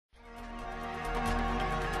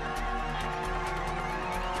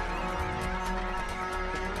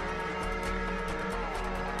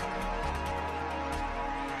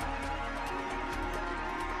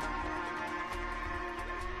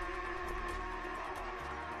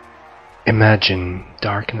Imagine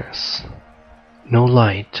darkness. No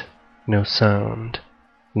light, no sound,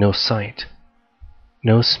 no sight,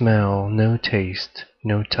 no smell, no taste,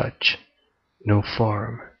 no touch, no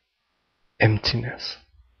form. Emptiness,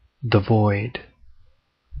 the void,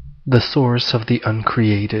 the source of the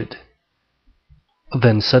uncreated.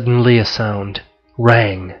 Then suddenly a sound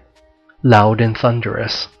rang, loud and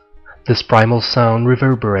thunderous. This primal sound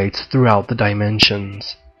reverberates throughout the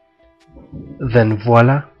dimensions. Then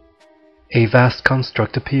voila! A vast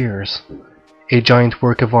construct appears. A giant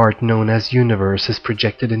work of art known as universe is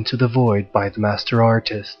projected into the void by the master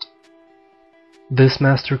artist. This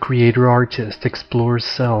master creator artist explores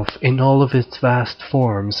self in all of its vast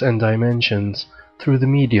forms and dimensions through the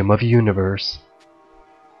medium of universe.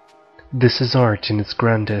 This is art in its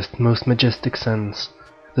grandest, most majestic sense,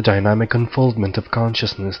 the dynamic unfoldment of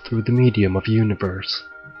consciousness through the medium of universe.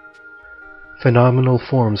 Phenomenal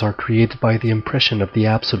forms are created by the impression of the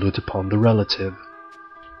absolute upon the relative.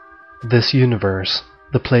 This universe,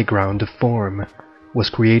 the playground of form,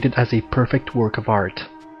 was created as a perfect work of art,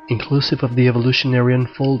 inclusive of the evolutionary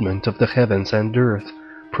unfoldment of the heavens and earth,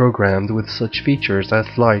 programmed with such features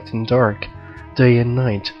as light and dark, day and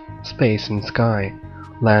night, space and sky,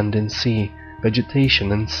 land and sea,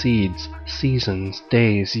 vegetation and seeds, seasons,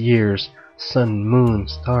 days, years, sun, moon,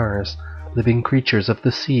 stars, living creatures of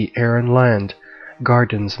the sea, air and land,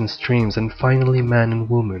 gardens and streams, and finally man and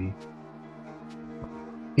woman.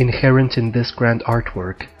 Inherent in this grand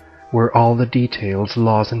artwork were all the details,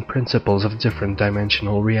 laws, and principles of different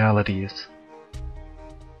dimensional realities.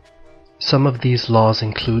 Some of these laws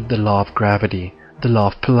include the law of gravity, the law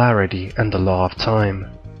of polarity, and the law of time.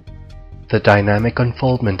 The dynamic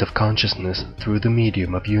unfoldment of consciousness through the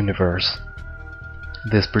medium of universe.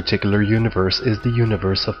 This particular universe is the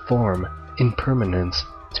universe of form, impermanence,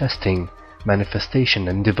 testing, manifestation,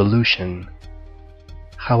 and evolution.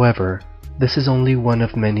 However, this is only one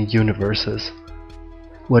of many universes.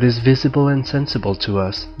 What is visible and sensible to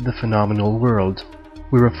us, the phenomenal world,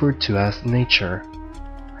 we refer to as nature.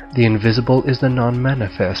 The invisible is the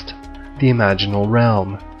non-manifest, the imaginal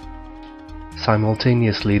realm.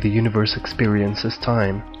 Simultaneously, the universe experiences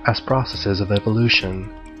time as processes of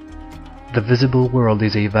evolution. The visible world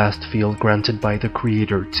is a vast field granted by the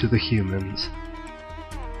Creator to the humans.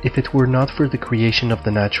 If it were not for the creation of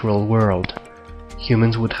the natural world,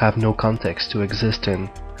 humans would have no context to exist in,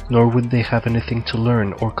 nor would they have anything to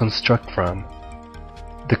learn or construct from.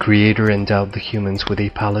 The Creator endowed the humans with a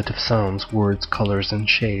palette of sounds, words, colors, and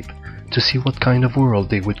shape to see what kind of world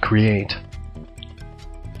they would create.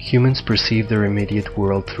 Humans perceive their immediate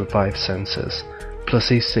world through 5 senses,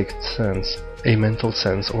 plus a 6th sense, a mental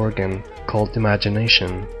sense organ called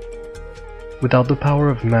imagination. Without the power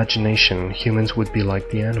of imagination, humans would be like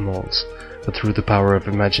the animals, but through the power of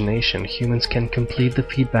imagination, humans can complete the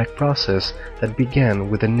feedback process that began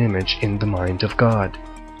with an image in the mind of God.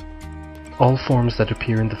 All forms that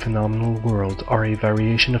appear in the phenomenal world are a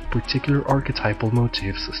variation of particular archetypal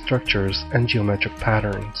motifs, structures, and geometric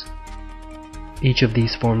patterns. Each of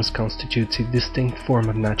these forms constitutes a distinct form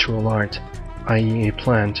of natural art, i.e. a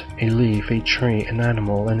plant, a leaf, a tree, an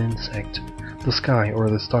animal, an insect, the sky, or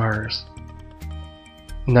the stars.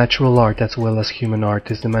 Natural art as well as human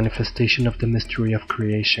art is the manifestation of the mystery of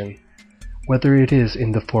creation, whether it is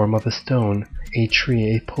in the form of a stone, a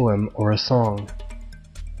tree, a poem, or a song.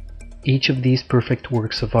 Each of these perfect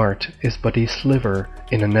works of art is but a sliver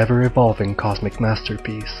in an ever-evolving cosmic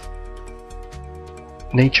masterpiece.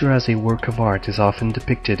 Nature as a work of art is often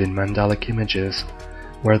depicted in mandalic images,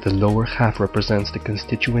 where the lower half represents the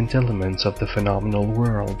constituent elements of the phenomenal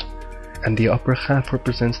world, and the upper half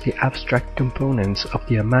represents the abstract components of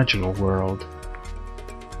the imaginal world.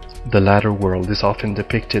 The latter world is often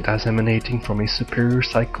depicted as emanating from a superior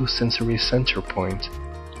psychosensory center point.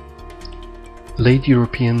 Late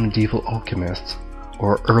European medieval alchemists,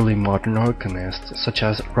 or early modern alchemists such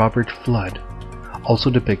as Robert Fludd,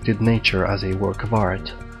 also depicted nature as a work of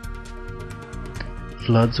art.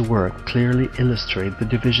 Fludd's work clearly illustrates the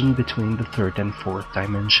division between the 3rd and 4th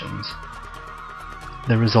dimensions.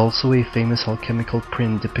 There is also a famous alchemical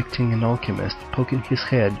print depicting an alchemist poking his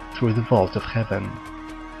head through the vault of heaven.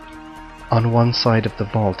 On one side of the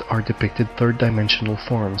vault are depicted 3rd-dimensional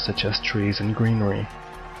forms such as trees and greenery.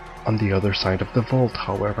 On the other side of the vault,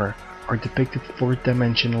 however, are depicted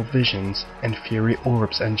 4th-dimensional visions and fiery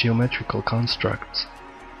orbs and geometrical constructs.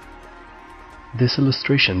 This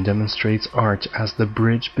illustration demonstrates art as the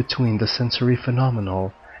bridge between the sensory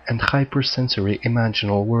phenomenal and hypersensory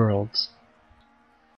imaginal worlds.